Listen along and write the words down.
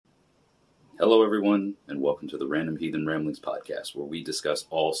Hello, everyone, and welcome to the Random Heathen Ramblings podcast, where we discuss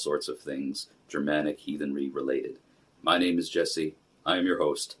all sorts of things Germanic heathenry related. My name is Jesse. I am your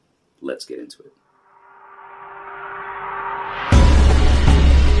host. Let's get into it.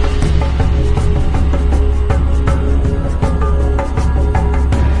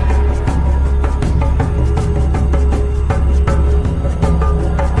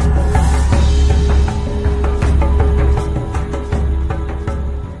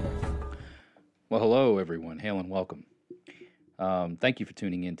 Well, hello, everyone. Hail and welcome. Thank you for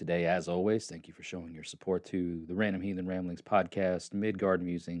tuning in today, as always. Thank you for showing your support to the Random Heathen Ramblings podcast, Midgard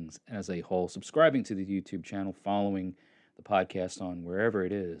Musings as a whole, subscribing to the YouTube channel, following the podcast on wherever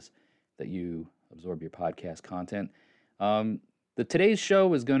it is that you absorb your podcast content. Today's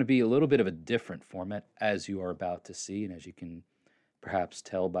show is going to be a little bit of a different format, as you are about to see, and as you can perhaps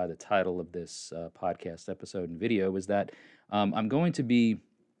tell by the title of this podcast episode and video, is that I'm going to be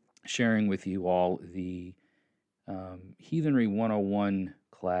sharing with you all the Heathenry 101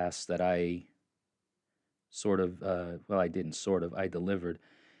 class that I I delivered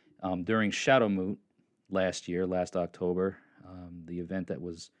during Shadowmoot last October, the event that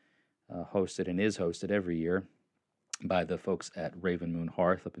was hosted and is hosted every year by the folks at Raven Moon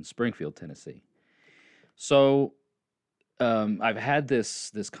Hearth up in Springfield, Tennessee. So I've had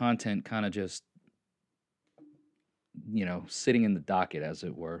this content kind of just, sitting in the docket, as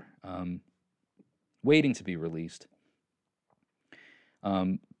it were, waiting to be released.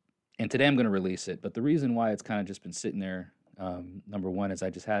 And today I'm going to release it. But the reason why it's kind of just been sitting there, number one, is I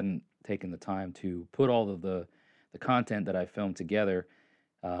just hadn't taken the time to put all of the content that I filmed together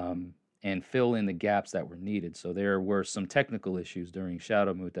and fill in the gaps that were needed. So there were some technical issues during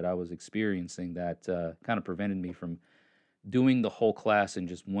Shadowmoot that I was experiencing that kind of prevented me from doing the whole class in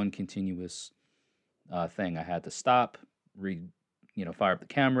just one continuous thing. I had to stop, fire up the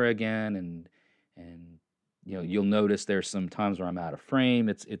camera again, and you'll notice there's some times where I'm out of frame.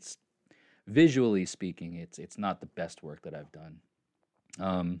 It's visually speaking, it's not the best work that I've done.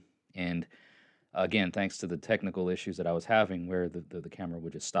 And again, thanks to the technical issues that I was having, where the camera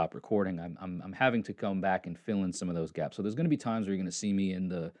would just stop recording, I'm having to come back and fill in some of those gaps. So there's going to be times where you're going to see me in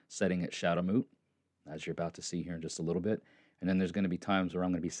the setting at Shadowmoot, as you're about to see here in just a little bit, and then there's going to be times where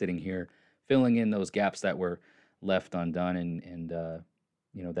I'm going to be sitting here filling in those gaps that were left undone and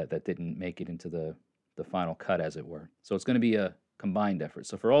that didn't make it into the final cut, as it were. So it's going to be a combined effort.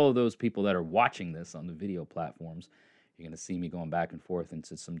 So for all of those people that are watching this on the video platforms, you're going to see me going back and forth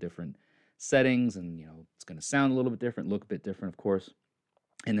into some different settings, and it's going to sound a little bit different, look a bit different, of course.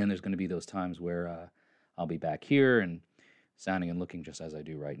 And then there's going to be those times where I'll be back here and sounding and looking just as I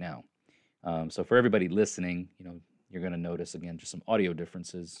do right now. So for everybody listening, you're going to notice, again, just some audio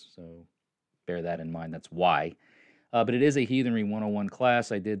differences. So bear that in mind. That's why. But it is a Heathenry 101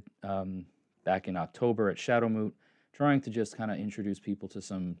 class I did back in October at Shadowmoot, trying to just kind of introduce people to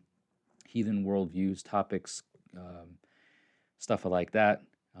some heathen worldviews, topics, stuff like that.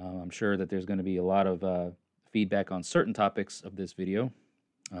 I'm sure that there's going to be a lot of feedback on certain topics of this video,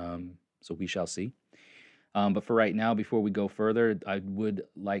 so we shall see. But for right now, before we go further, I would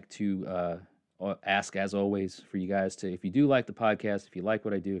like to ask, as always, for you guys to, if you do like the podcast, if you like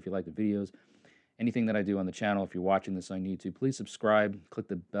what I do, if you like the videos, anything that I do on the channel, if you're watching this on YouTube, please subscribe, click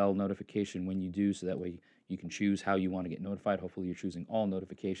the bell notification when you do, so that way you can choose how you want to get notified. Hopefully you're choosing all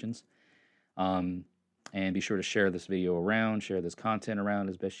notifications. And be sure to share this video around, share this content around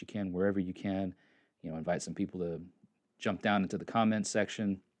as best you can, wherever you can. Invite some people to jump down into the comments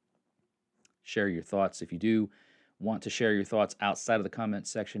section, share your thoughts. If you do want to share your thoughts outside of the comments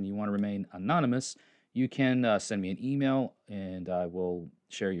section, you want to remain anonymous, you can send me an email, and I will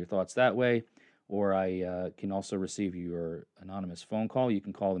share your thoughts that way. Or I can also receive your anonymous phone call. You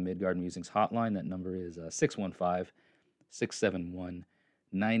can call the Midgard Musings hotline. That number is 615-671-9832.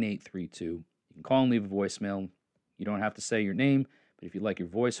 You can call and leave a voicemail. You don't have to say your name, but if you'd like your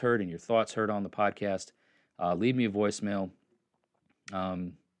voice heard and your thoughts heard on the podcast, leave me a voicemail.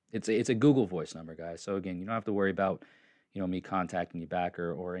 It's a Google voice number, guys. So again, you don't have to worry about me contacting you back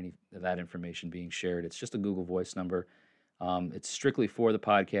or any of that information being shared. It's just a Google voice number. It's strictly for the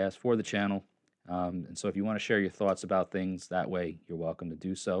podcast, for the channel. And so if you want to share your thoughts about things that way, you're welcome to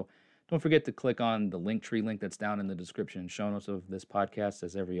do so. Don't forget to click on the Linktree link that's down in the description and show notes of this podcast,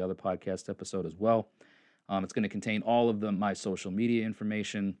 as every other podcast episode as well. It's going to contain all of my social media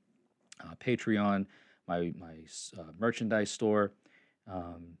information, Patreon, my merchandise store,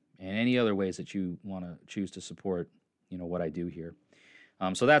 and any other ways that you want to choose to support, what I do here.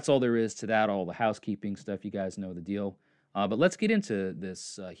 So that's all there is to that, all the housekeeping stuff. You guys know the deal. But let's get into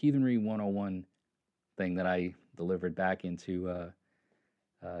this Heathenry 101 thing that I delivered back into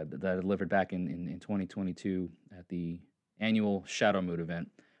that I delivered back in 2022 at the annual Shadow Mood event.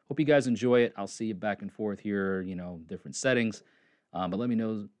 Hope you guys enjoy it. I'll see you back and forth here, different settings. But let me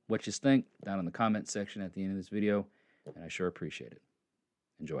know what you think down in the comment section at the end of this video, and I sure appreciate it.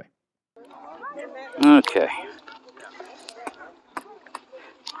 Enjoy. Okay.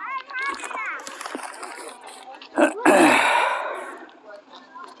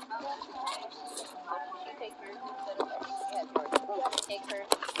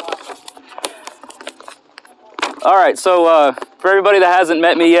 All right, so for everybody that hasn't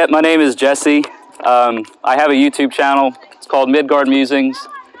met me yet, my name is Jesse. I have a YouTube channel. It's called Midgard Musings.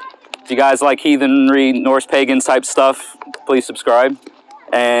 If you guys like heathenry, Norse pagans type stuff, please subscribe.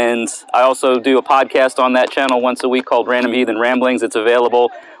 And I also do a podcast on that channel once a week called Random Heathen Ramblings. It's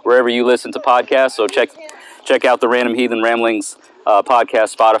available wherever you listen to podcasts, so check out the Random Heathen Ramblings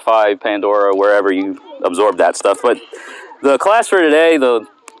podcast, Spotify, Pandora, wherever you absorb that stuff. But the class for today,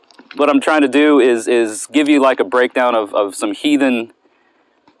 what I'm trying to do is give you like a breakdown of some heathen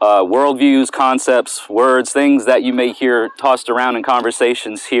worldviews, concepts, words, things that you may hear tossed around in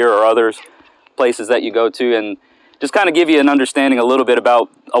conversations here or others, places that you go to, and just kind of give you an understanding a little bit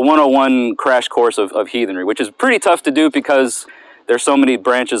about a 101 crash course of heathenry, which is pretty tough to do because there's so many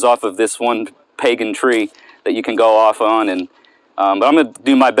branches off of this one pagan tree that you can go off on. And but I'm going to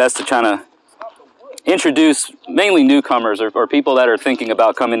do my best to try to introduce mainly newcomers or people that are thinking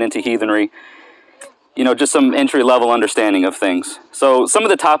about coming into heathenry, just some entry-level understanding of things. So some of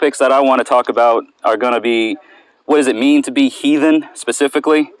the topics that I want to talk about are going to be, what does it mean to be heathen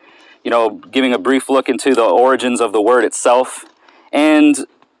specifically? Giving a brief look into the origins of the word itself, and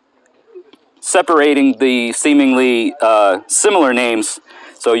separating the seemingly similar names.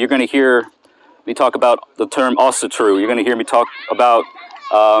 So you're going to hear me talk about the term Asatru. You're going to hear me talk about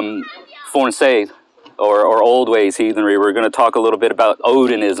Fornsei, or old ways heathenry. We're going to talk a little bit about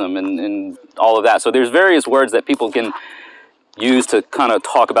Odinism and all of that. So there's various words that people can use to kind of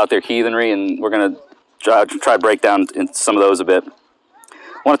talk about their heathenry, and we're going to try to break down some of those a bit.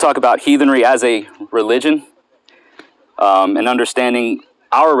 I want to talk about heathenry as a religion, and understanding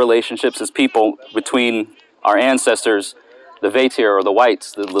our relationships as people between our ancestors, the Vatir or the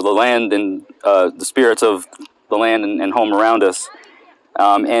whites, the land and the spirits of the land and home around us,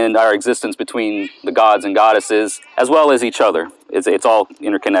 and our existence between the gods and goddesses, as well as each other. It's all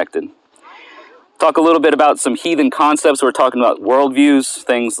interconnected. Talk a little bit about some heathen concepts. We're talking about worldviews,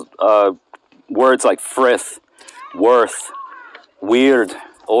 things, words like frith, worth, weird,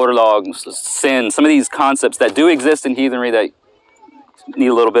 orlog, sin, some of these concepts that do exist in heathenry that need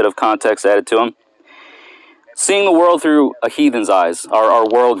a little bit of context added to them. Seeing the world through a heathen's eyes, our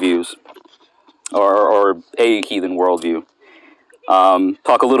worldviews, or a heathen worldview.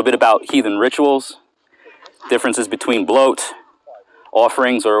 Talk a little bit about heathen rituals, differences between bloat,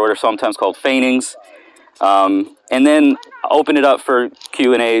 offerings, or what are sometimes called feignings, and then open it up for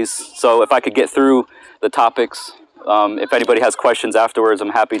Q&As. So if I could get through the topics, if anybody has questions afterwards, I'm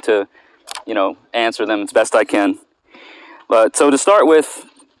happy to, answer them as best I can. But so to start with,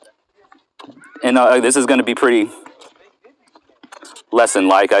 and this is going to be pretty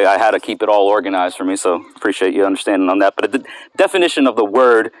lesson-like. I had to keep it all organized for me, so appreciate you understanding on that. But the definition of the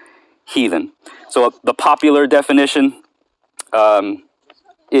word heathen. So the popular definition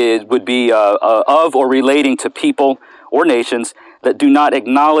it would be of or relating to people or nations that do not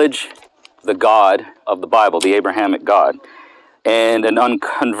acknowledge the God of the Bible, the Abrahamic God, and an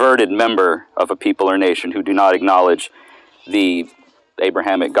unconverted member of a people or nation who do not acknowledge the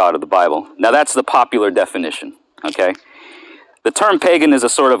Abrahamic God of the Bible. Now that's the popular definition, okay? The term pagan is a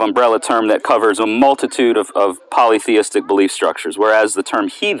sort of umbrella term that covers a multitude of polytheistic belief structures, whereas the term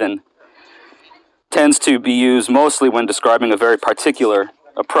heathen tends to be used mostly when describing a very particular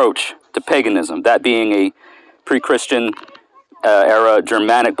approach to paganism, that being a pre-Christian era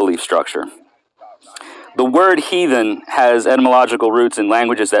Germanic belief structure. The word heathen has etymological roots in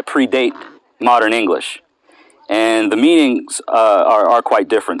languages that predate modern English, and the meanings are quite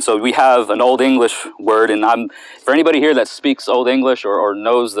different. So we have an Old English word, and for anybody here that speaks Old English or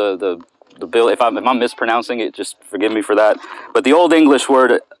knows the bill, if I'm mispronouncing it, just forgive me for that. But the Old English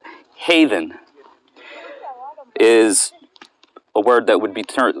word heathen is a word that would be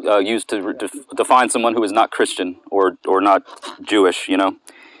used to define someone who is not Christian or not Jewish,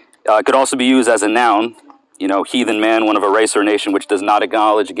 It could also be used as a noun, heathen man, one of a race or nation which does not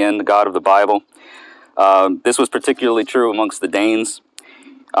acknowledge, again, the God of the Bible. This was particularly true amongst the Danes.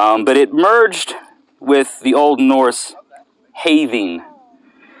 But it merged with the Old Norse heathen.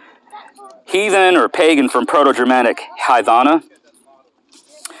 Heathen or pagan from Proto-Germanic heithana.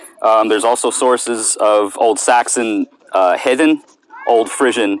 There's also sources of Old Saxon heathen, Old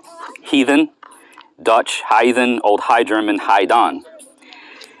Frisian heathen, Dutch heathen, Old High German heidon.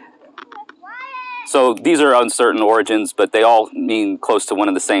 So these are uncertain origins, but they all mean close to one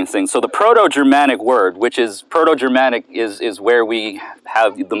and the same thing. So the Proto-Germanic word, which is Proto-Germanic, is where we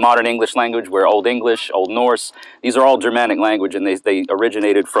have the modern English language, where Old English, Old Norse, these are all Germanic language, and they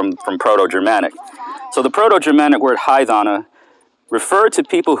originated from Proto-Germanic. So the Proto-Germanic word heidana referred to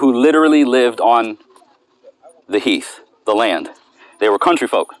people who literally lived on the heath, the land. They were country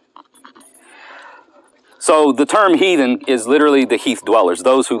folk. So the term heathen is literally the heath dwellers,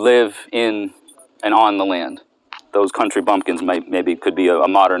 those who live in and on the land. Those country bumpkins maybe could be a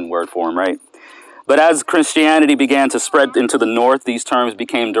modern word for them, right? But as Christianity began to spread into the north, these terms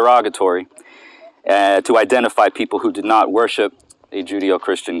became derogatory to identify people who did not worship a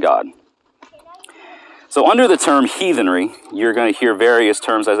Judeo-Christian God. So under the term heathenry, you're going to hear various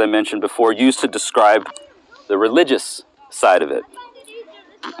terms, as I mentioned before, used to describe the religious side of it.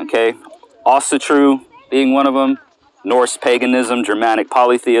 Okay, Asatru being one of them, Norse paganism, Germanic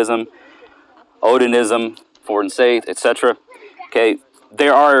polytheism, Odinism, foreign faith, etc. Okay,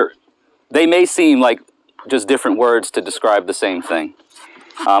 they may seem like just different words to describe the same thing.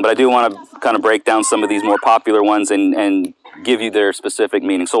 But I do want to kind of break down some of these more popular ones and give you their specific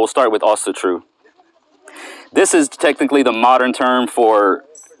meaning. So we'll start with Asatru. This is technically the modern term for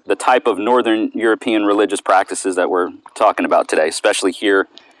the type of Northern European religious practices that we're talking about today, especially here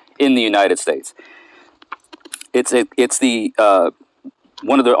in the United States. It's the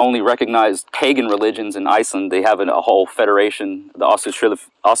one of the only recognized pagan religions in Iceland. They have a whole federation. The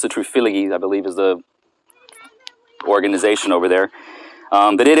Ásatrúarfélagið, I believe, is the organization over there.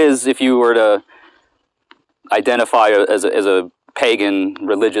 But it is, if you were to identify as a pagan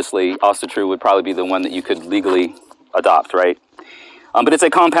religiously, Asatru would probably be the one that you could legally adopt, right? But it's a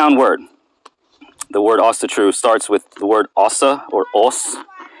compound word. The word Asatru starts with the word Asa or Os,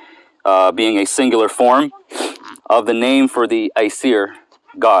 being a singular form of the name for the Aesir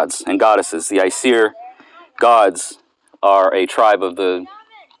gods and goddesses. The Aesir gods are a tribe of the,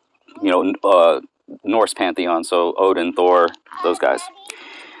 Norse pantheon, so Odin, Thor, those guys.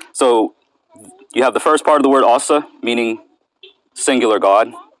 So you have the first part of the word Asa, meaning singular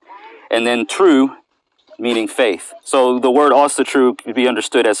God, and then true, meaning faith. So the word Asatru could be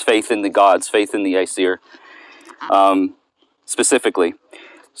understood as faith in the gods, faith in the Aesir, specifically.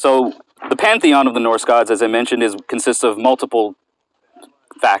 So the pantheon of the Norse gods, as I mentioned, consists of multiple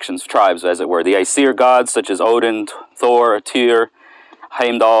factions, tribes, as it were. The Aesir gods, such as Odin, Thor, Tyr,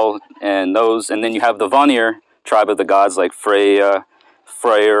 Heimdall, and those. And then you have the Vanir tribe of the gods, like Freya,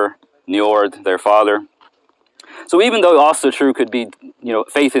 Freyr, Njord, their father. So even though Asatru could be,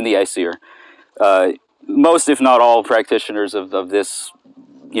 faith in the Aesir, most, if not all, practitioners of this,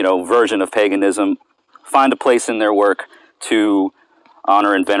 version of paganism find a place in their work to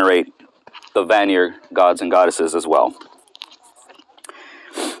honor and venerate the Vanir gods and goddesses as well.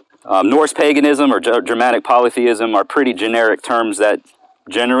 Norse paganism or Germanic polytheism are pretty generic terms that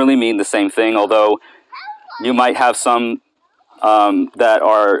generally mean the same thing, although you might have some that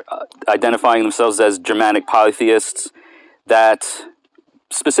are identifying themselves as Germanic polytheists that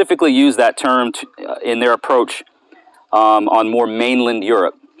specifically use that term in their approach on more mainland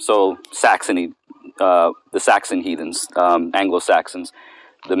Europe. So Saxony, the Saxon heathens, Anglo-Saxons,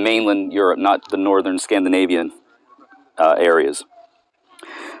 the mainland Europe, not the northern Scandinavian areas.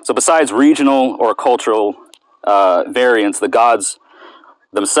 So besides regional or cultural variants, the gods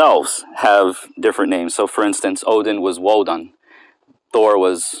themselves have different names. So for instance, Odin was Wodan, Thor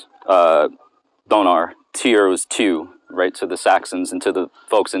was Donar, Tyr was Tu, right, to the Saxons and to the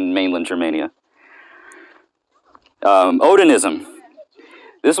folks in mainland Germania. Odinism.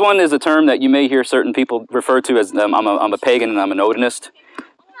 This one is a term that you may hear certain people refer to as I'm a pagan and I'm an Odinist.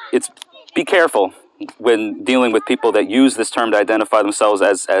 Be careful when dealing with people that use this term to identify themselves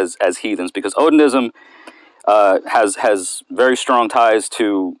as heathens, because Odinism has very strong ties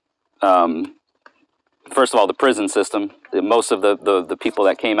to, first of all, the prison system. Most of the people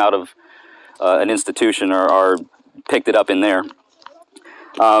that came out of an institution are picked it up in there.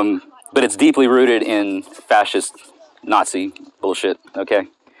 But it's deeply rooted in fascist Nazi bullshit, okay?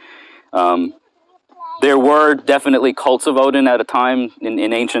 There were definitely cults of Odin at a time in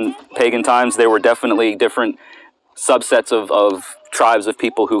ancient pagan times. There were definitely different subsets of tribes of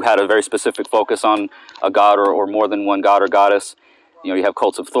people who had a very specific focus on a god or more than one god or goddess. You have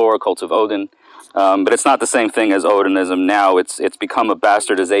cults of Thor, cults of Odin, but it's not the same thing as Odinism now. It's become a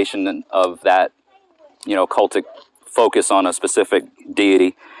bastardization of that, cultic focus on a specific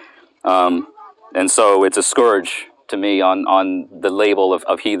deity, and so it's a scourge to me on the label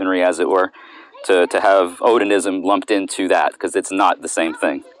of heathenry, as it were. to have Odinism lumped into that, because it's not the same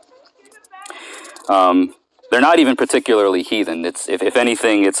thing. They're not even particularly heathen. It's if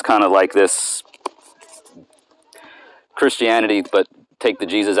anything, it's kind of like this Christianity, but take the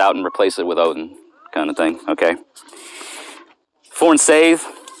Jesus out and replace it with Odin kind of thing. Okay. Fornseidr,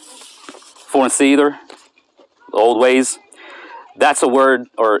 old ways. That's a word,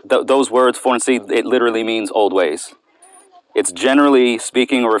 or those words, Fornseidr, it literally means old ways. It's generally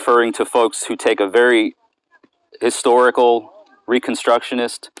speaking or referring to folks who take a very historical,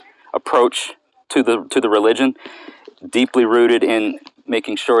 reconstructionist approach to the religion, deeply rooted in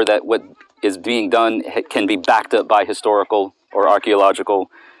making sure that what is being done can be backed up by historical or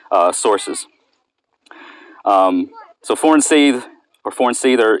archaeological sources. So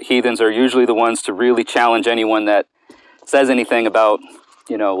Fornseidr heathens are usually the ones to really challenge anyone that says anything about,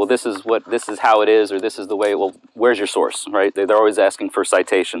 well, this is how it is, or this is the way. Well, where's your source, right? They're always asking for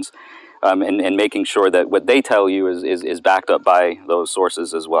citations, and making sure that what they tell you is backed up by those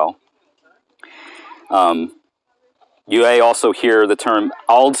sources as well. You may also hear the term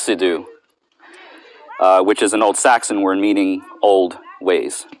Aldsidu, which is an Old Saxon word meaning old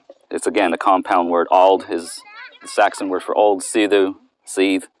ways. It's again a compound word. Ald is the Saxon word for old. Sidu,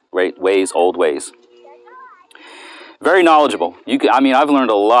 seed, right? Ways, old ways. Very knowledgeable. I've learned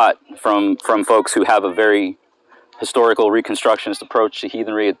a lot from folks who have a very historical reconstructionist approach to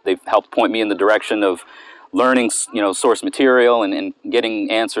heathenry. They've helped point me in the direction of learning, source material and getting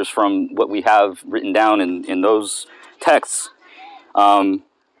answers from what we have written down in those texts.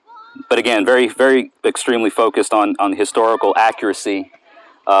 But again, very, very extremely focused on historical accuracy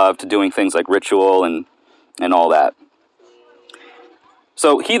to doing things like ritual and all that.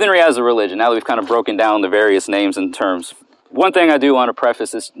 So heathenry as a religion, now that we've kind of broken down the various names and terms, one thing I do want to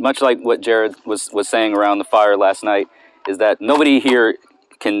preface is, much like what Jared was saying around the fire last night, is that nobody here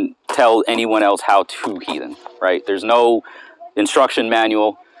can tell anyone else how to heathen, right? There's no instruction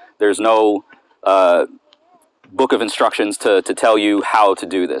manual. There's no book of instructions to tell you how to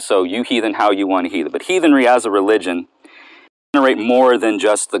do this. So you heathen how you want to heathen. But heathenry as a religion generate more than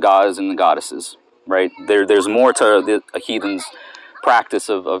just the gods and the goddesses, right? There's more to a heathen's practice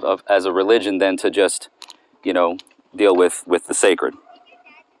of as a religion than to just, deal with the sacred.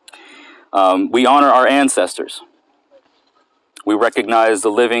 We honor our ancestors. We recognize the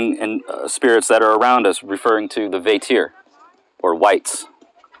living and spirits that are around us, referring to the Vetir, or whites.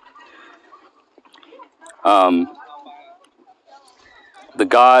 The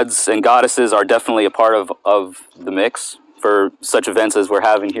gods and goddesses are definitely a part of the mix for such events as we're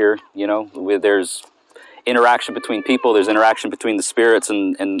having here. There's interaction between people, there's interaction between the spirits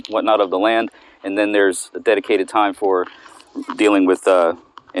and whatnot of the land, and then there's a dedicated time for dealing with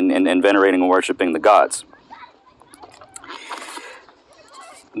and venerating and worshiping the gods.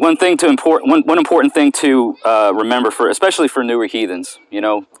 One important thing to remember, especially for newer heathens,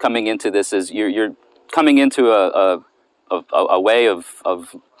 coming into this, is you're coming into a way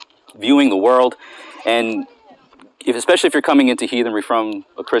of viewing the world, and especially if you're coming into heathenry from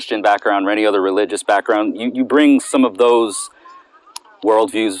a Christian background or any other religious background, you bring some of those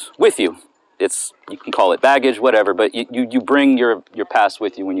worldviews with you. You can call it baggage, whatever, but you bring your past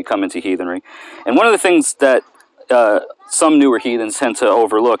with you when you come into heathenry. And one of the things that some newer heathens tend to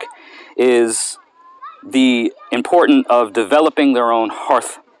overlook is the importance of developing their own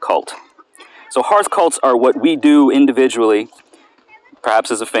hearth cult. So hearth cults are what we do individually,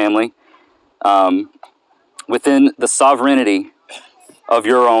 perhaps as a family, within the sovereignty of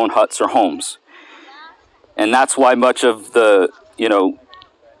your own huts or homes. And that's why much of the,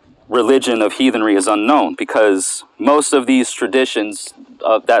 religion of heathenry is unknown, because most of these traditions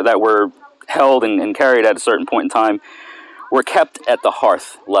that were held and carried at a certain point in time were kept at the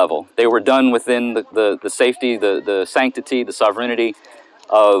hearth level. They were done within the safety, the sanctity, the sovereignty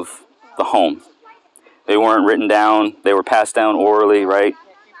of the home. They weren't written down. They were passed down orally, right?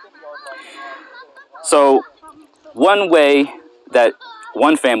 So one way that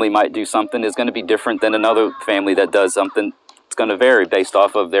one family might do something is going to be different than another family that does something. It's going to vary based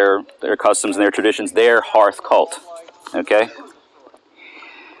off of their customs and their traditions, their hearth cult, okay?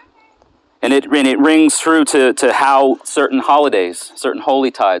 And it rings true to how certain holidays, certain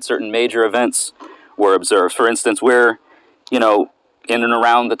holy tides, certain major events were observed. For instance, we're, in and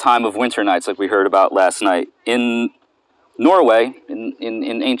around the time of winter nights, like we heard about last night. In Norway, in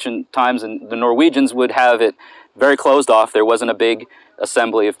ancient times, and the Norwegians would have it very closed off. There wasn't a big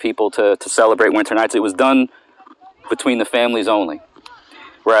assembly of people to celebrate winter nights. It was done between the families only.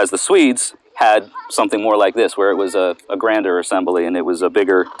 Whereas the Swedes had something more like this, where it was a grander assembly, and it was a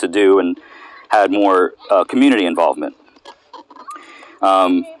bigger to-do and had more community involvement.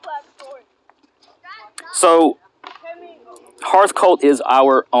 So hearth cult is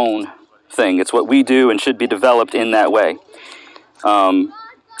our own thing. It's what we do and should be developed in that way.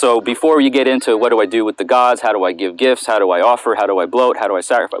 So before you get into what do I do with the gods, how do I give gifts, how do I offer, how do I bloat, how do I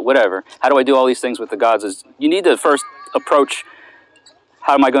sacrifice, whatever, how do I do all these things with the gods, is you need to first approach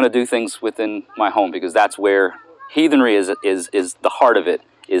how am I going to do things within my home, because that's where heathenry is the heart of it,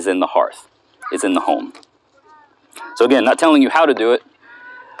 is in the hearth, is in the home. So again, not telling you how to do it,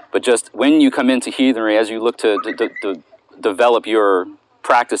 but just when you come into heathenry, as you look to develop your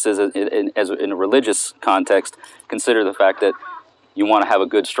practices in a religious context, consider the fact that you want to have a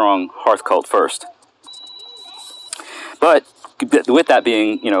good, strong hearth cult first. But with that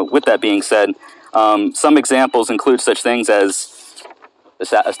being said, some examples include such things as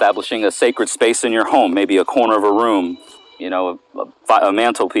establishing a sacred space in your home, maybe a corner of a room, a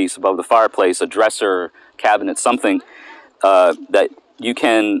mantelpiece above the fireplace, a dresser, cabinet, something that you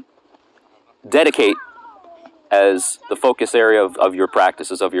can dedicate as the focus area of your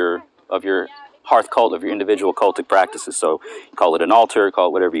practices, of your hearth cult, of your individual cultic practices. So call it an altar, call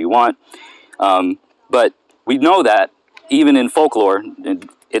it whatever you want. But we know that even in folklore,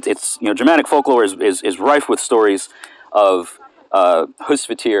 it's Germanic folklore is rife with stories of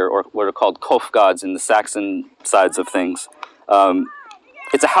Husvitir, or what are called Kof gods in the Saxon sides of things.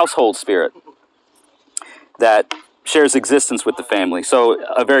 It's a household spirit that shares existence with the family. So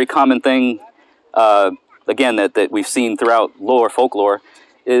a very common thing, again, that we've seen throughout folklore,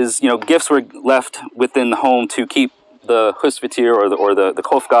 is gifts were left within the home to keep the Husvitir or the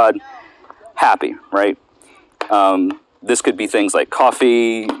Kof god happy, right? This could be things like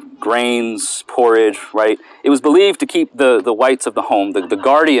coffee, grains, porridge, right? It was believed to keep the wights of the home, the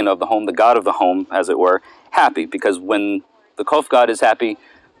guardian of the home, the god of the home, as it were, happy, because when the Kof god is happy,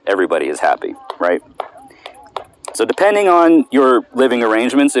 everybody is happy, right? So depending on your living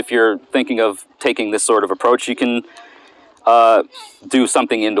arrangements, if you're thinking of taking this sort of approach, you can do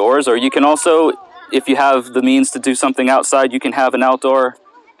something indoors, or you can also, if you have the means to do something outside, you can have an outdoor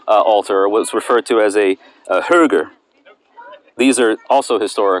altar, or what's referred to as a hurger. These are also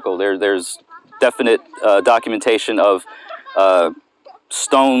historical. There's definite documentation of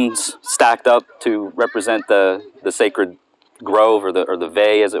stones stacked up to represent the sacred grove, or the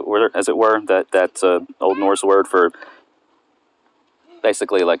vey, as it were. That's an Old Norse word for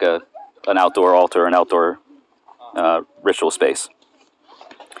basically like an outdoor altar, an outdoor ritual space.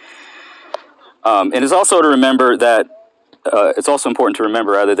 And it's also to remember that it's also important to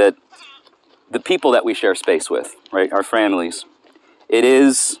remember rather that the people that we share space with, right, our families, it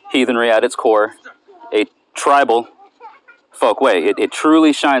is heathenry at its core, a tribal folk way. It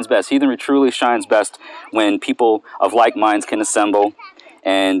truly shines best. Heathenry truly shines best when people of like minds can assemble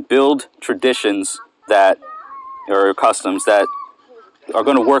and build traditions or customs that are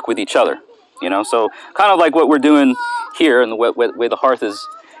going to work with each other. So kind of like what we're doing here, and the way the hearth is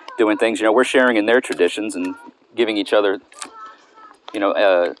doing things. We're sharing in their traditions and giving each other,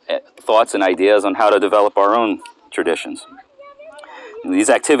 thoughts and ideas on how to develop our own traditions. And these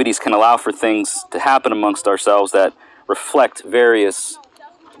activities can allow for things to happen amongst ourselves that reflect various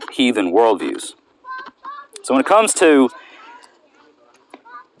heathen worldviews. So when it comes to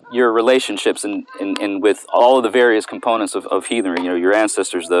your relationships and with all of the various components of heathenry, your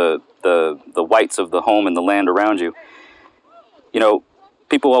ancestors, the wights of the home and the land around you,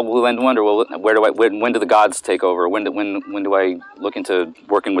 people will then wonder, well, when do the gods take over? When do I look into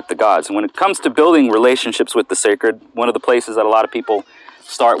working with the gods? And when it comes to building relationships with the sacred, one of the places that a lot of people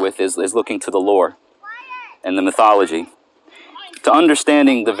start with is looking to the lore and the mythology, to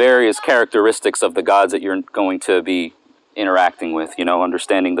understanding the various characteristics of the gods that you're going to be interacting with,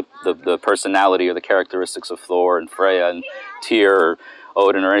 understanding the personality or the characteristics of Thor and Freya and Tyr or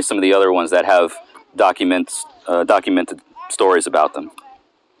Odin or some of the other ones that have documented stories about them.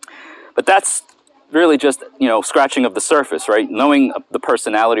 But that's really just, scratching of the surface, right? Knowing the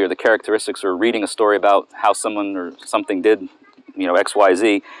personality or the characteristics, or reading a story about how someone or something did, X, Y,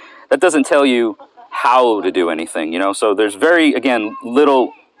 Z, that doesn't tell you how to do anything, So there's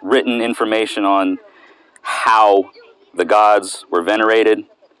little written information on how the gods were venerated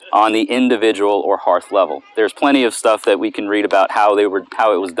on the individual or hearth level. There's plenty of stuff that we can read about how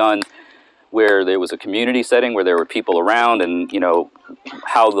it was done, where there was a community setting, where there were people around, and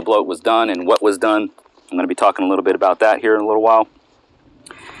how the bloat was done and what was done. I'm going to be talking a little bit about that here in a little while.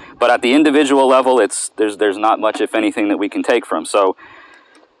 But at the individual level, there's not much, if anything, that we can take from. So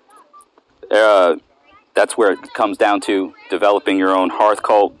that's where it comes down to developing your own hearth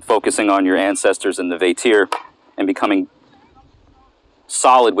cult, focusing on your ancestors and the Veitir, and becoming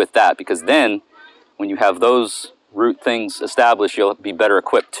solid with that. Because then, when you have those root things established, you'll be better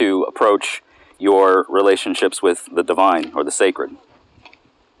equipped to approach, your relationships with the divine or the sacred.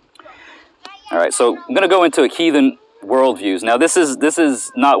 All right, so I'm going to go into heathen worldviews. Now, this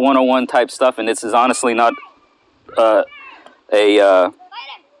is not 101 type stuff, and this is honestly not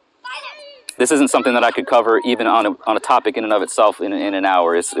this isn't something that I could cover even on a topic in and of itself in an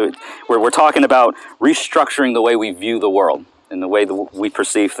hour. We're talking about restructuring the way we view the world and the way we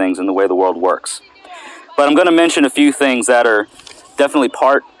perceive things and the way the world works. But I'm going to mention a few things that are definitely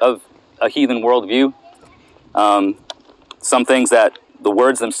part of a heathen worldview. Some things that the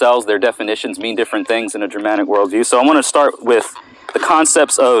words themselves, their definitions, mean different things in a Germanic worldview. So I want to start with the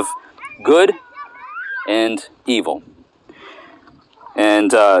concepts of good and evil.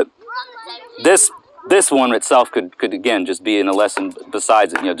 And this one itself could again just be in a lesson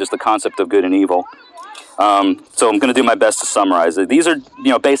besides it, just the concept of good and evil. So I'm going to do my best to summarize it. These are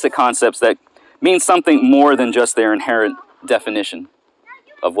basic concepts that mean something more than just their inherent definition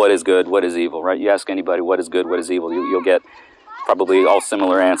of what is good, what is evil, right? You ask anybody what is good, what is evil, you'll get probably all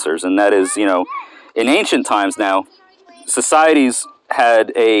similar answers. And that is, in ancient times now, societies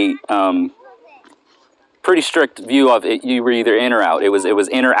had a pretty strict view of it. You were either in or out. It was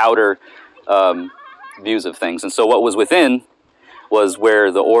inner-outer views of things. And so what was within was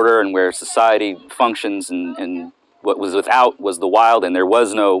where the order and where society functions, and what was without was the wild, and there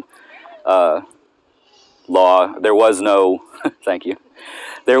was no law. There was no, thank you.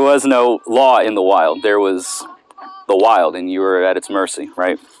 There was no law in the wild. There was the wild, and you were at its mercy,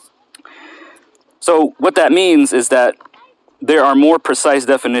 right? So what that means is that there are more precise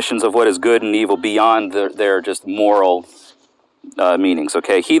definitions of what is good and evil beyond their just moral meanings,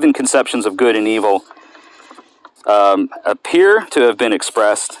 okay? Heathen conceptions of good and evil appear to have been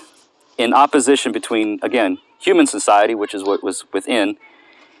expressed in opposition between, again, human society, which is what was within,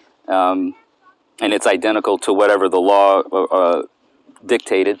 and it's identical to whatever the law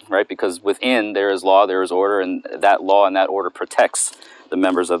dictated, right? Because within there is law, there is order, and that law and that order protects the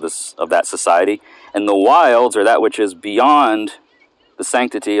members of that society. And the wilds, or that which is beyond the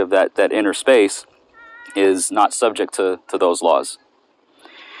sanctity of that inner space, is not subject to those laws.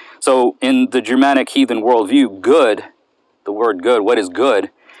 So in the Germanic heathen worldview, good, the word good, what is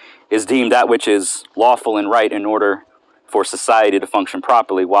good, is deemed that which is lawful and right in order for society to function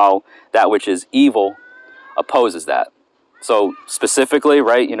properly, while that which is evil opposes that. So specifically,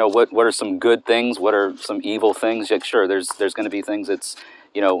 right, what are some good things? What are some evil things? Like, sure, there's going to be things that's,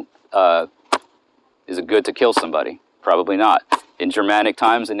 is it good to kill somebody? Probably not. In Germanic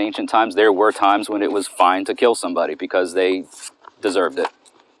times, in ancient times, there were times when it was fine to kill somebody because they deserved it,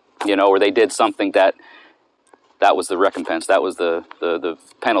 or they did something that was the recompense. That was the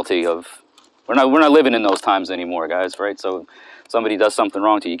penalty of. We're not living in those times anymore, guys, right? So somebody does something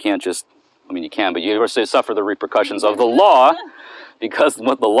wrong to you, you can't just. You can, but you suffer the repercussions of the law, because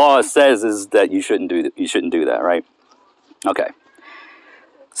what the law says is that you shouldn't do that. You shouldn't do that, right? Okay.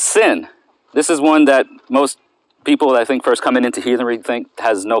 Sin. This is one that most people, I think, first coming into heathenry think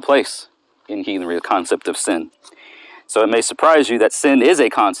has no place in heathenry, the concept of sin. So it may surprise you that sin is a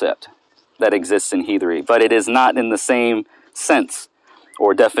concept that exists in heathenry, but it is not in the same sense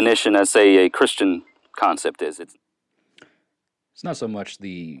or definition as, say, a Christian concept is. It's not so much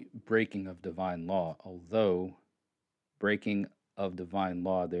the breaking of divine law, although breaking of divine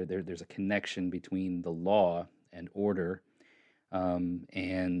law, there's a connection between the law and order,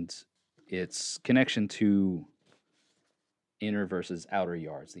 and its connection to inner versus outer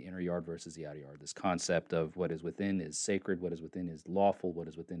yards, the inner yard versus the outer yard. This concept of what is within is sacred, what is within is lawful, what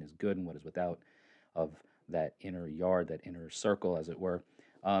is within is good, and what is without of that inner yard, that inner circle, as it were,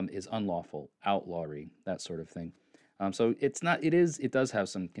 is unlawful, outlawry, that sort of thing. So it does have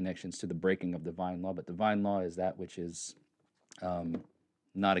some connections to the breaking of divine law, but divine law is that which is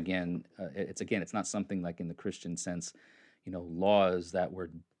not it's not something like in the Christian sense, laws that were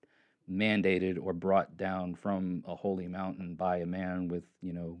mandated or brought down from a holy mountain by a man with,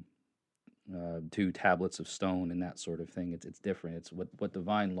 2 tablets of stone and that sort of thing. It's different. It's what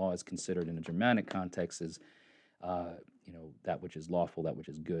divine law is considered in a Germanic context is, that which is lawful, that which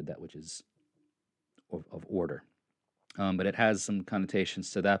is good, that which is of order. But it has some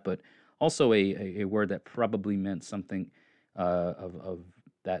connotations to that, but also a word that probably meant something of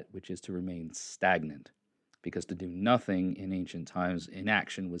that which is to remain stagnant, because to do nothing in ancient times,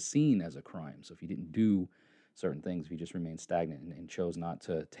 inaction was seen as a crime. So if you didn't do certain things, if you just remained stagnant and chose not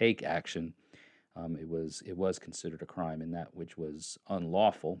to take action, it was considered a crime, and that which was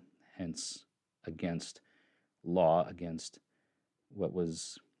unlawful, hence against law, against what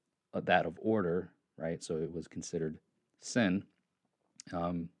was that of order, right? So it was considered sin.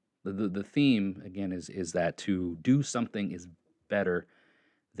 The theme again is that to do something is better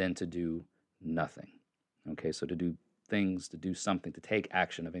than to do nothing. Okay, so to do things, to do something, to take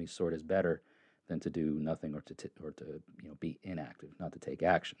action of any sort is better than to do nothing or to be inactive, not to take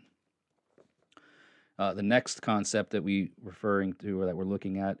action. The next concept that we're referring to or that we're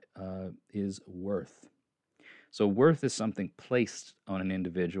looking at is worth. So worth is something placed on an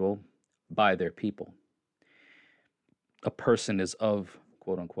individual by their people. A person is of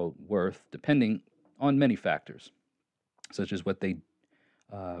quote unquote worth depending on many factors, such as what do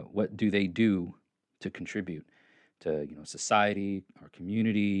they do to contribute to society, our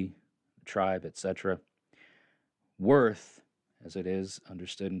community, tribe, etc. Worth, as it is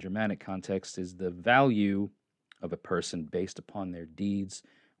understood in Germanic context, is the value of a person based upon their deeds,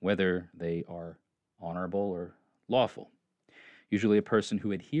 whether they are honorable or lawful. Usually a person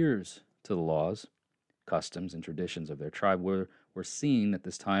who adheres to the laws, customs, and traditions of their tribe were seen at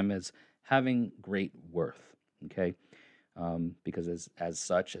this time as having great worth, okay? Because as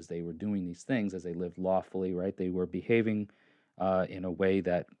such, as they were doing these things, as they lived lawfully, right, they were behaving in a way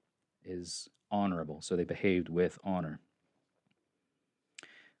that is honorable, so they behaved with honor.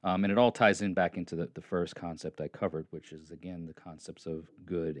 And it all ties in back into the first concept I covered, which is, again, the concepts of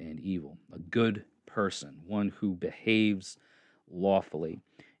good and evil. A good person, one who behaves lawfully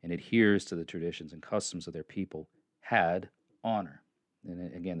and adheres to the traditions and customs of their people, had honor.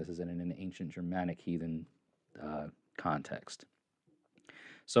 And again, this is in an ancient Germanic heathen context.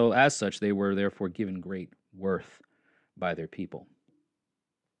 So as such, they were therefore given great worth by their people.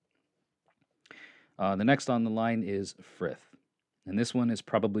 The next on the line is frith. And this one is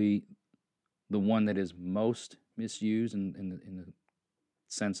probably the one that is most misused in the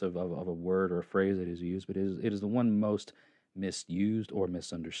sense of a word or a phrase that is used, but it is the one most misused or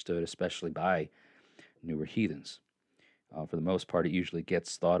misunderstood, especially by newer heathens. For the most part, it usually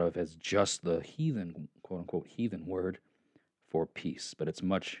gets thought of as just the heathen, quote-unquote, heathen word for peace, but it's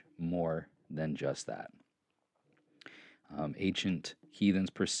much more than just that. Ancient heathens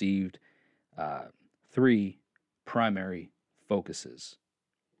perceived three primary focuses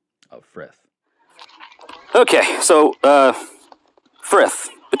of frith. Okay, so frith,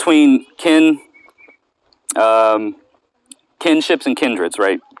 between kinships and kindreds,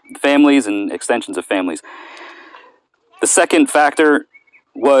 right? Families and extensions of families. The second factor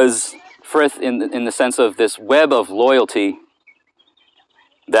was frith in the sense of this web of loyalty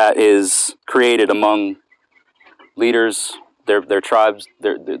that is created among leaders, their tribes,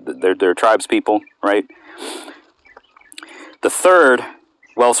 their tribes people, right? The third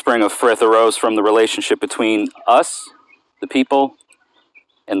wellspring of frith arose from the relationship between us, the people,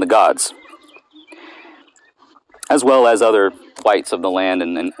 and the gods, as well as other whites of the land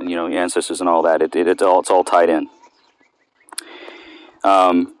and ancestors and all that. It's all tied in.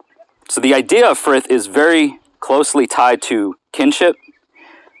 So the idea of frith is very closely tied to kinship,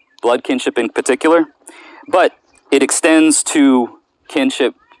 blood kinship in particular, but it extends to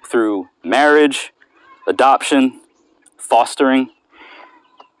kinship through marriage, adoption, fostering.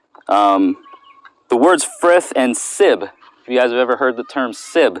 The words frith and sib, if you guys have ever heard the term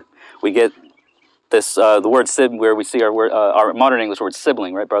sib, we get this the word sib where we see our modern English word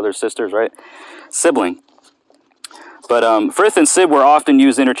sibling, right? Brothers, sisters, right? Sibling. But frith and sib were often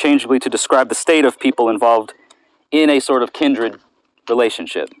used interchangeably to describe the state of people involved in a sort of kindred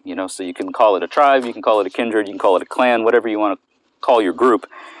relationship. So you can call it a tribe, you can call it a kindred, you can call it a clan, whatever you want to call your group.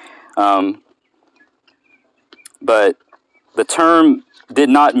 But the term did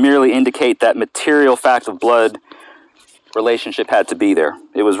not merely indicate that material fact of blood relationship had to be there.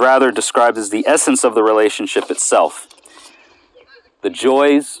 It was rather described as the essence of the relationship itself. The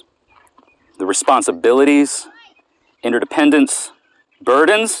joys, the responsibilities, interdependence,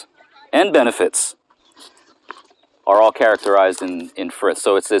 burdens, and benefits are all characterized in frith.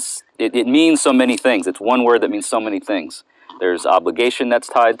 So it means so many things. It's one word that means so many things. There's obligation that's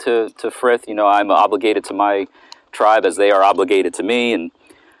tied to frith. I'm obligated to my tribe as they are obligated to me. And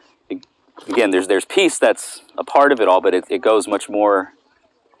again, there's peace that's a part of it all, but it goes much more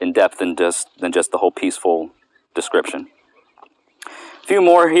in depth than just the whole peaceful description. A few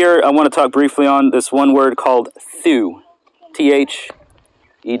more here. I want to talk briefly on this one word called thew,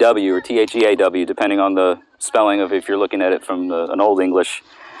 T-H-E-W or T-H-E-A-W, depending on the spelling of if you're looking at it from an Old English.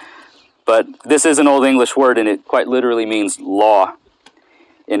 But this is an Old English word, and it quite literally means law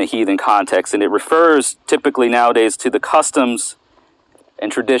in a heathen context. And it refers typically nowadays to the customs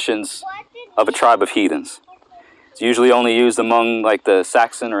and traditions of a tribe of heathens. It's usually only used among like the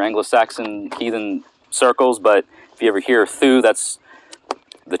Saxon or Anglo-Saxon heathen circles, but if you ever hear thew, that's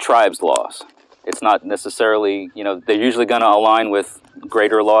the tribe's laws. It's not necessarily, they're usually going to align with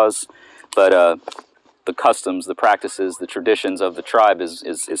greater laws, but the customs, the practices, the traditions of the tribe is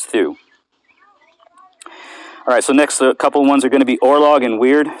thew. All right, so next a couple ones are going to be Orlog and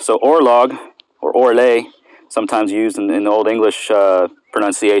Weird. So Orlog, or Orlay, sometimes used in the Old English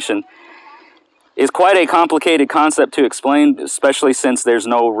pronunciation, is quite a complicated concept to explain, especially since there's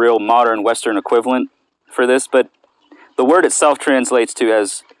no real modern Western equivalent for this. But the word itself translates to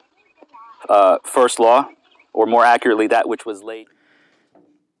as first law, or more accurately, that which was laid.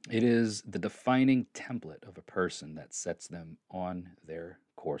 It is the defining template of a person that sets them on their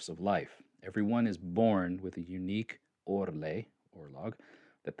course of life. Everyone is born with a unique orlog,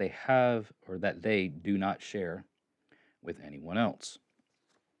 that they have or that they do not share with anyone else.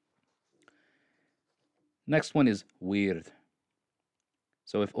 Next one is weird.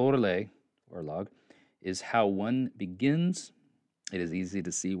 So if orlog, is how one begins, it is easy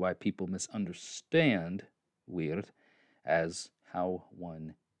to see why people misunderstand weird as how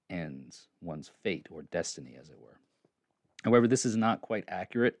one ends, one's fate or destiny, as it were. However, this is not quite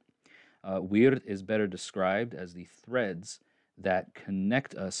accurate. Weird is better described as the threads that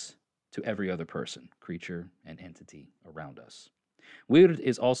connect us to every other person, creature, and entity around us. Weird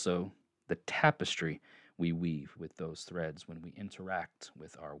is also the tapestry we weave with those threads when we interact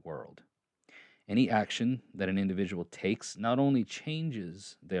with our world. Any action that an individual takes not only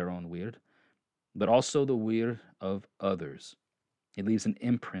changes their own weird, but also the weird of others. It leaves an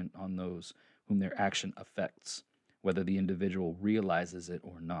imprint on those whom their action affects, whether the individual realizes it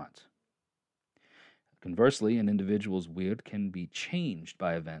or not. Conversely, an individual's weird can be changed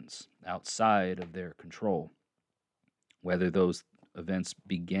by events outside of their control, whether those events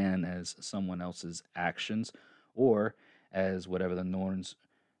began as someone else's actions or as whatever the norms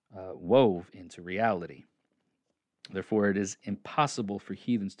wove into reality. Therefore, it is impossible for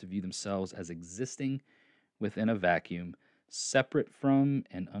heathens to view themselves as existing within a vacuum, separate from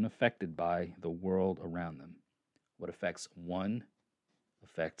and unaffected by the world around them. What affects one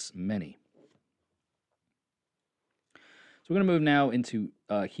affects many. So we're going to move now into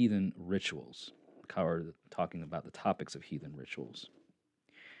heathen rituals, talking about the topics of heathen rituals.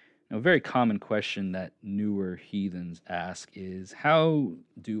 Now, a very common question that newer heathens ask is, how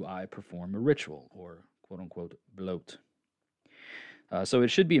do I perform a ritual, or quote-unquote bloat? So it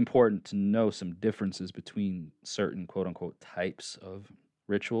should be important to know some differences between certain quote-unquote types of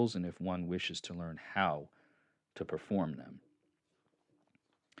rituals, and if one wishes to learn how to perform them.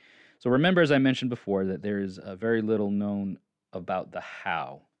 So remember, as I mentioned before, that there is very little known about the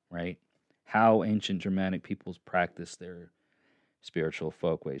how, right? How ancient Germanic peoples practiced their spiritual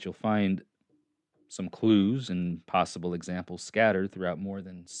folkways. You'll find some clues and possible examples scattered throughout more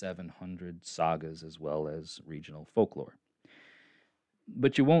than 700 sagas as well as regional folklore.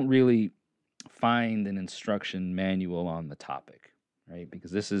 But you won't really find an instruction manual on the topic, right?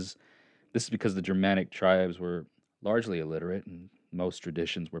 Because this is because the Germanic tribes were largely illiterate and most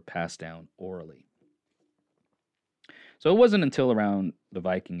traditions were passed down orally. So it wasn't until around the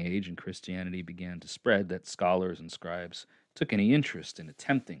Viking Age and Christianity began to spread that scholars and scribes took any interest in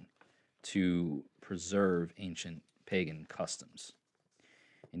attempting to preserve ancient pagan customs.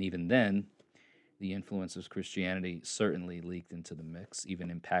 And even then, the influence of Christianity certainly leaked into the mix, even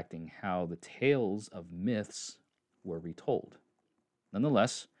impacting how the tales of myths were retold.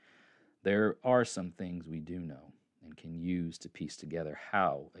 Nonetheless, there are some things we do know and can use to piece together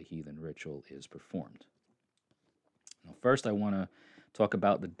how a heathen ritual is performed. Now, first, I want to talk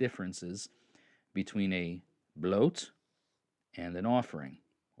about the differences between a bloat and an offering,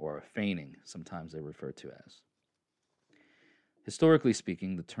 or a feigning, sometimes they're referred to as. Historically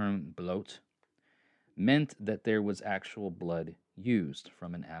speaking, the term bloat meant that there was actual blood used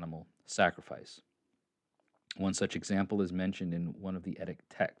from an animal sacrifice. One such example is mentioned in one of the Eddic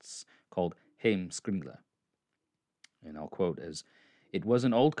texts called Heimskringla. And I'll quote as, "It was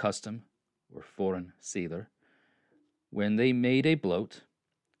an old custom, or foreign sealer, when they made a bloat,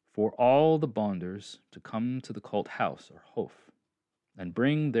 for all the bonders to come to the cult house, or hof, and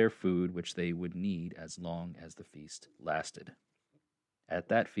bring their food which they would need as long as the feast lasted. At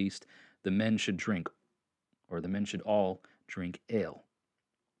that feast, the men should all drink ale.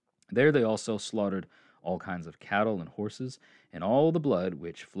 There they also slaughtered all kinds of cattle and horses, and all the blood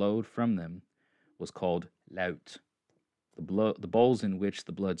which flowed from them was called laut. The bowls in which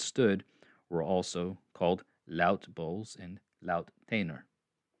the blood stood were also called laut bowls and laut tainer,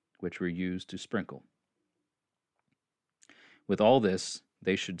 which were used to sprinkle. With all this,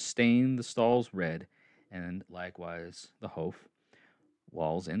 they should stain the stalls red, and likewise the hof,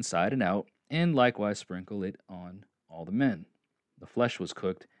 walls inside and out, and likewise sprinkle it on all the men. The flesh was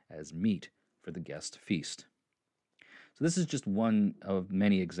cooked as meat for the guest feast." So this is just one of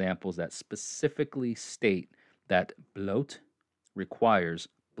many examples that specifically state that bloat requires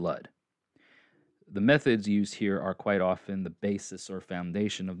blood. The methods used here are quite often the basis or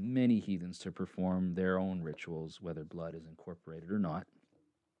foundation of many heathens to perform their own rituals, whether blood is incorporated or not.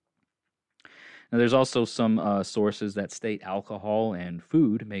 Now, there's also some sources that state alcohol and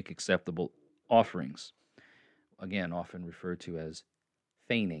food make acceptable offerings, again, often referred to as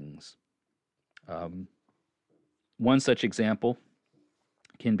feignings. Um, One such example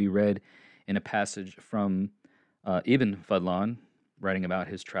can be read in a passage from Ibn Fadlan, writing about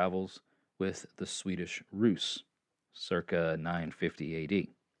his travels with the Swedish Rus, circa 950 AD.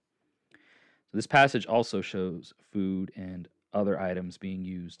 So this passage also shows food and other items being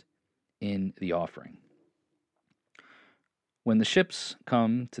used in the offering. When the ships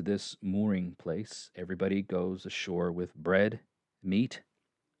come to this mooring place, everybody goes ashore with bread, meat,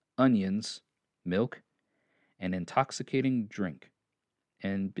 onions, milk, and intoxicating drink,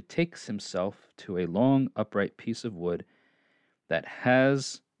 and betakes himself to a long upright piece of wood that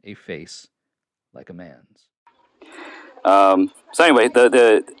has a face like a man's. So anyway,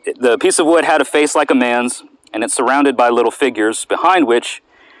 the piece of wood had a face like a man's, and it's surrounded by little figures, behind which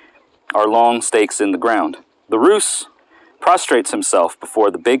are long stakes in the ground. The Rus prostrates himself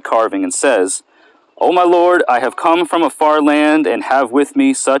before the big carving and says, "O my lord, I have come from a far land and have with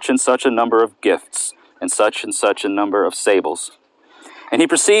me such and such a number of gifts and such a number of sables." And he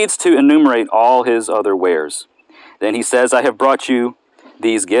proceeds to enumerate all his other wares. Then he says, "I have brought you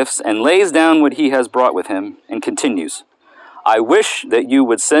these gifts," and lays down what he has brought with him, and continues, "I wish that you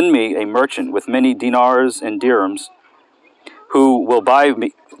would send me a merchant with many dinars and dirhams, who will buy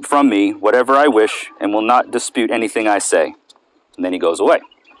from me whatever I wish, and will not dispute anything I say." And then he goes away.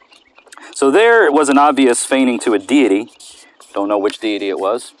 So there was an obvious feigning to a deity. Don't know which deity it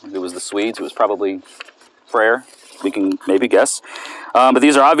was. If it was the Swedes, it was probably Freyr. We can maybe guess. But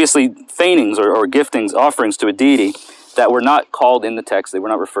these are obviously feignings or giftings, offerings to a deity that were not called in the text. They were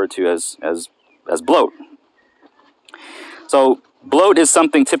not referred to as bloat. So bloat is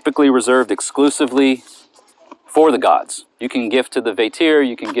something typically reserved exclusively for the gods. You can gift to the Vatir,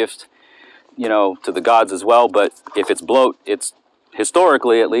 you can gift, to the gods as well, but if it's bloat, it's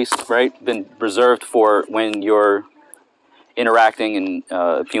historically, at least, right, been reserved for when you're interacting and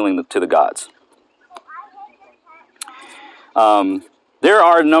appealing to the gods. There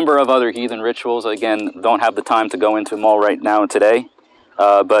are a number of other heathen rituals. Again, don't have the time to go into them all right now and today.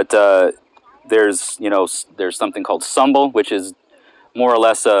 But there's something called sumbel, which is more or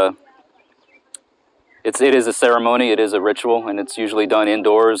less it is a ceremony, it is a ritual, and it's usually done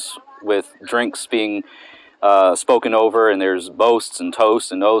indoors with drinks being spoken over, and there's boasts and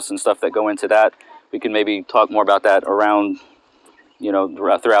toasts and oaths and stuff that go into that. We can maybe talk more about that around,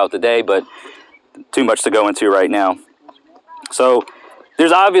 throughout the day, but too much to go into right now. So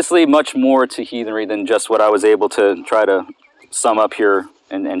there's obviously much more to heathenry than just what I was able to try to sum up here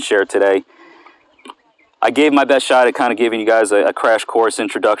and share today. I gave my best shot at kind of giving you guys a crash course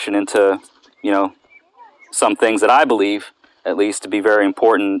introduction into, some things that I believe, at least, to be very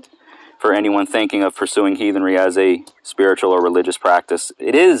important for anyone thinking of pursuing heathenry as a spiritual or religious practice.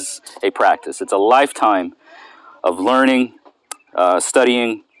 It is a practice. It's a lifetime of learning,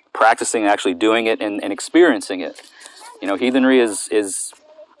 studying, practicing, actually doing it, and experiencing it. Heathenry is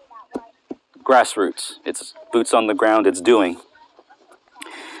grassroots. It's boots on the ground. It's doing.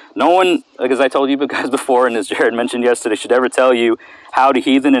 No one, like as I told you guys before, and as Jared mentioned yesterday, should ever tell you how to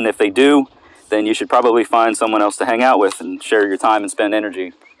heathen, and if they do, then you should probably find someone else to hang out with and share your time and spend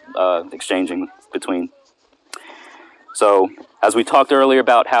energy exchanging between. So, as we talked earlier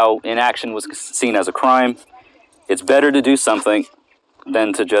about how inaction was seen as a crime, it's better to do something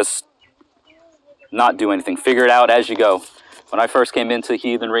than to just not do anything. Figure it out as you go. When I first came into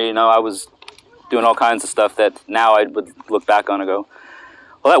heathenry, I was doing all kinds of stuff that now I would look back on and go,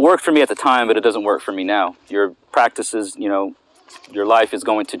 well, that worked for me at the time, but it doesn't work for me now. Your practices, your life is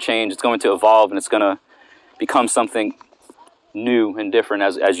going to change. It's going to evolve, and it's going to become something new and different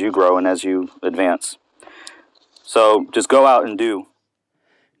as you grow and as you advance. So just go out and do.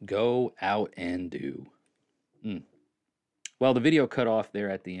 Go out and do. Well, the video cut off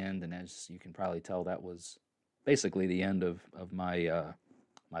there at the end, and as you can probably tell, that was basically the end of my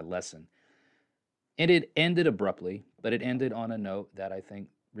my lesson. And it ended abruptly, but it ended on a note that I think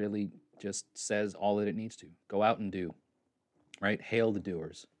really just says all that it needs to. Go out and do. Right? Hail the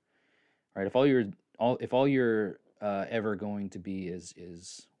doers. Right? If all you're ever going to be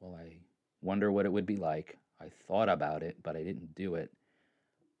is well, I wonder what it would be like. I thought about it, but I didn't do it.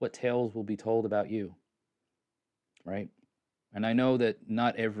 What tales will be told about you? Right? And I know that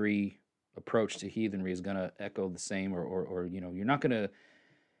not every approach to heathenry is going to echo the same, or you're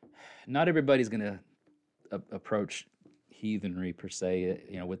not everybody's going to approach heathenry per se,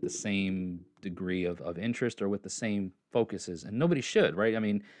 with the same degree of interest or with the same focuses, and nobody should, right? I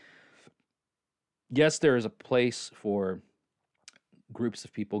mean, yes, there is a place for groups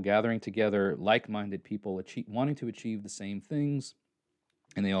of people gathering together, like-minded people wanting to achieve the same things,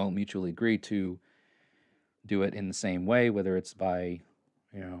 and they all mutually agree to do it in the same way, whether it's by,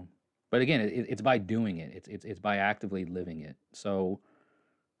 but again, it's by doing it. It's by actively living it. So,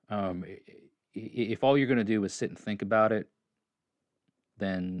 if all you're going to do is sit and think about it,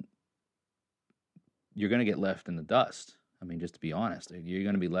 then you're going to get left in the dust. I mean, just to be honest, you're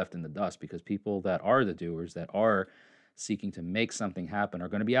going to be left in the dust because people that are the doers, that are seeking to make something happen, are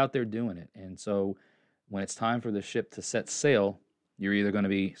going to be out there doing it. And so when it's time for the ship to set sail, you're either going to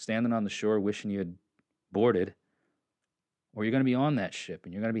be standing on the shore wishing you had boarded, or you're going to be on that ship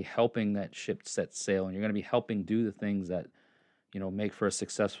and you're going to be helping that ship set sail, and you're going to be helping do the things that make for a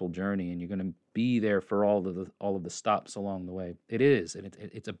successful journey, and you're going to be there for all of the stops along the way. It is, and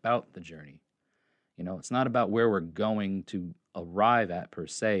it's about the journey. It's not about where we're going to arrive at per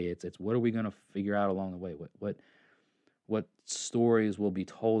se. It's what are we going to figure out along the way? What stories will be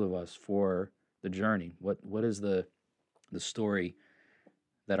told of us for the journey? What is the story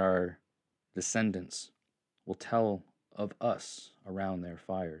that our descendants will tell of us around their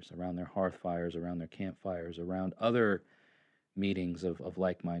fires, around their hearth fires, around their campfires, around other meetings of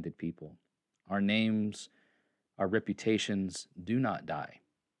like-minded people? Our names, our reputations do not die.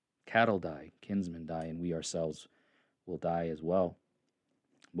 Cattle die, kinsmen die, and we ourselves will die as well.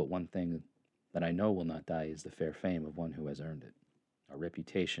 But one thing that I know will not die is the fair fame of one who has earned it. Our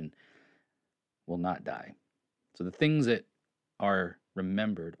reputation will not die. So the things that are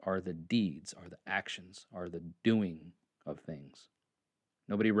remembered are the deeds, are the actions, are the doing of things.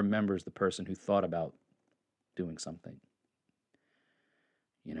 Nobody remembers the person who thought about doing something.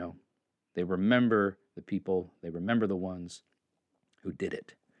 They remember the people, they remember the ones who did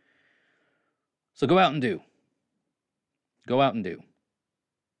it. So go out and do. Go out and do.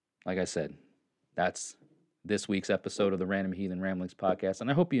 Like I said, that's this week's episode of the Random Heathen Ramblings podcast,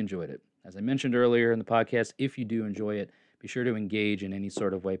 and I hope you enjoyed it. As I mentioned earlier in the podcast, if you do enjoy it, be sure to engage in any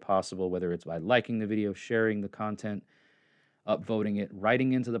sort of way possible, whether it's by liking the video, sharing the content, upvoting it,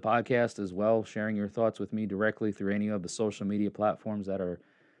 writing into the podcast as well, sharing your thoughts with me directly through any of the social media platforms that are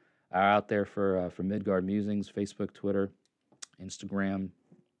out there for Midgard Musings: Facebook, Twitter, Instagram,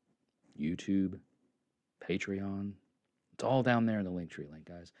 YouTube, Patreon. It's all down there in the Linktree link,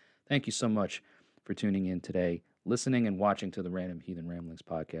 guys. Thank you so much for tuning in today, listening and watching to the Random Heathen Ramblings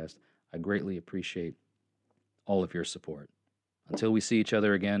podcast. I greatly appreciate all of your support. Until we see each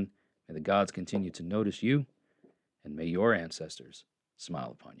other again, may the gods continue to notice you, and may your ancestors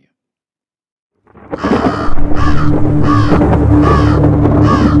smile upon you.